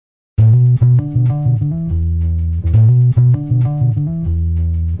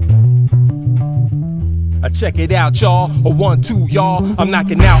Check it out, y'all. A 1, 2, y'all. I'm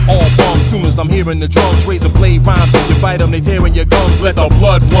knocking out all bums. Soon as I'm hearing the drums, razor blade rhymes. If you bite them, they tearing your gums. Let the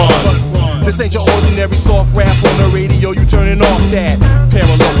blood run. This ain't your ordinary soft rap on the radio. You turning off that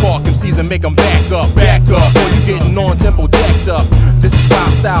parallel park MCs and make them back up, back up. Or you getting on tempo jacked up. This is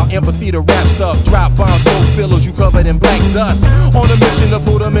wild style, amphitheater rap stuff. Drop bombs, soul fillers, you covered in black dust. On a mission to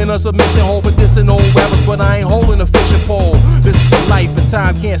put them in a submission hole for dissing old rappers, but I ain't holding a fishing pole. This is for life and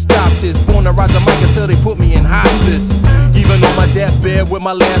time can't stop this. Born to rock the mic until they put me in hospice. Even on my deathbed with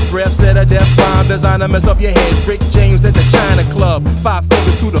my last breath, said a death rhyme designed to mess up your head. Rick James at the China Club, 5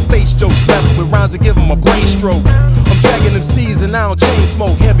 fingers to the face, joke left with rhymes to give them a brain stroke. I'm dragging them C's and I don't chain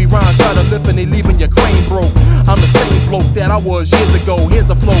smoke. Heavy rhymes try to lift and they leaving your crane broke. I'm the same bloke that I was years ago. Here's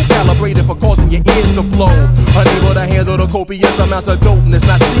a flow calibrated for causing your ears to blow. Unable to handle the copious amounts of dopeness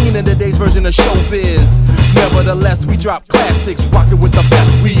not seen in today's version of showbiz. Nevertheless, we drop classics, rocking with the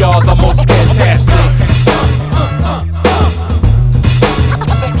best. We are the most fantastic.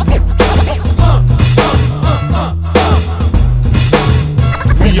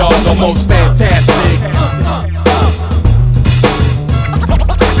 We are the most fantastic.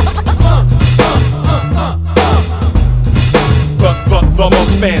 The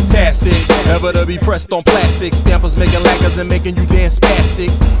most fantastic, ever to be pressed on plastic. Stampers making lacquers and making you dance spastic.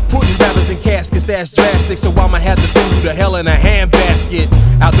 Putting rappers in caskets, that's drastic. So I'ma have to send you to hell in a handbasket.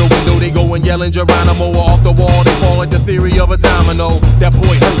 Out the window they go and yelling Geronimo. Off the wall they fall like the theory of a domino. That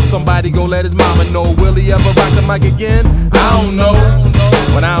boy hurt, somebody go let his mama know. Will he ever rock the mic again? I don't know.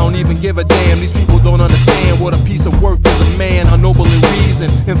 But I don't even give a damn. These people don't understand what a piece of work is a man. Unnoble in reason,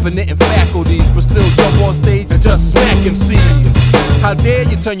 infinite in faculties, but still jump on stage and just smack MCs. How dare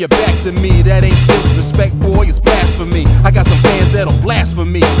you turn your back to me? That ain't disrespect, boy, it's blasphemy. I got some fans that'll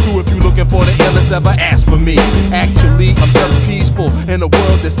blaspheme. So if you looking for the illest, ever ask for me. Actually, I'm just peaceful in a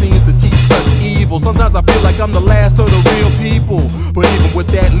world that seems to teach such evil. Sometimes I feel like I'm the last of the real people. But even with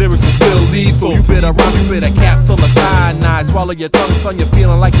that, lyrics are still lethal. You better rhyme, you better capsule a cyanide. Swallow your tongue, son, you're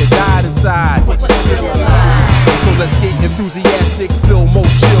feeling like you died inside. But you're still alive. So let's get enthusiastic, feel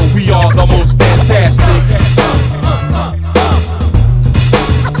most chill. We are the most fantastic.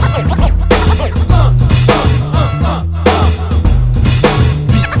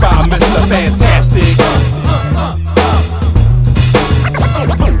 Beats by Mr. Fantastic.